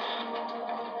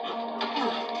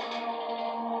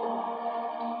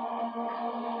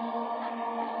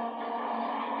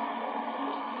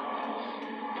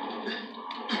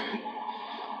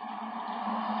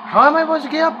 How am I supposed to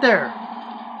get up there?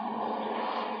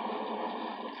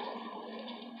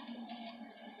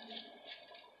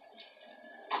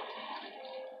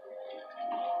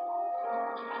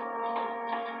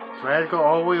 Do I have to go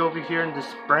all the way over here in this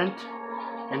sprint?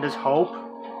 In this hope?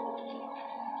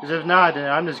 Because if not,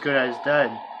 then I'm as good as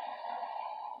dead.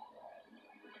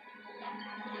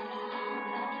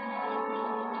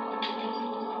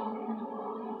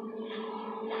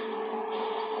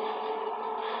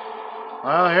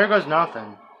 Well, here goes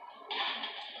nothing.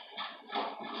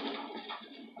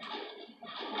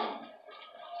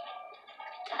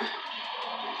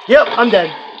 Yep, I'm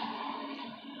dead.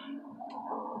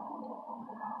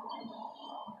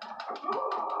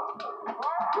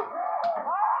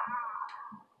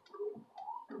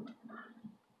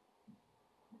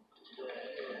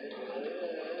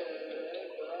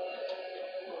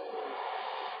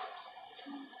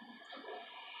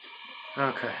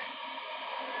 Okay.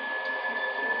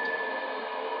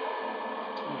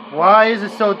 Why is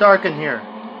it so dark in here?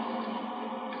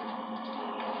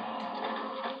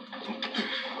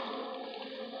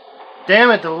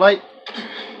 Damn it, the light.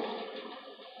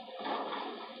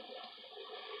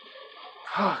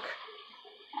 Fuck.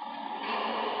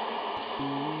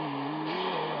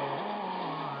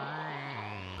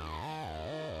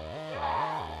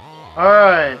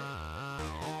 Alright.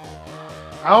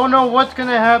 I don't know what's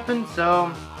gonna happen, so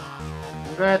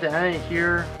I'm gonna have to end it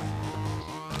here.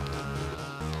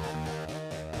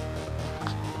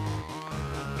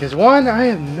 Because one, I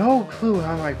have no clue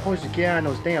how I'm supposed to get on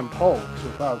those damn poles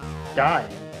without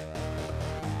dying.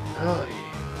 Ugh.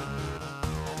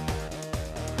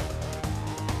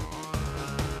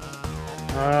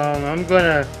 I'm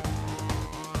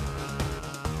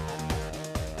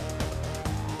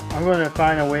gonna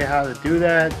find a way how to do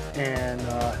that, and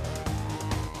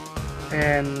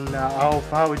I'll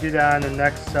probably do that on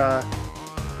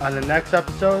the next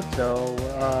episode. So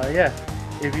yeah,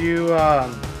 if you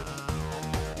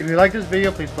like this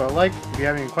video, please put a like. If you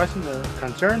have any questions or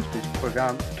concerns, please put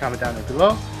a comment down there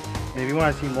below. And if you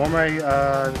want to see more of my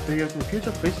videos in the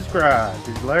future, please subscribe.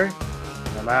 This is Larry,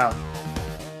 and I'm out.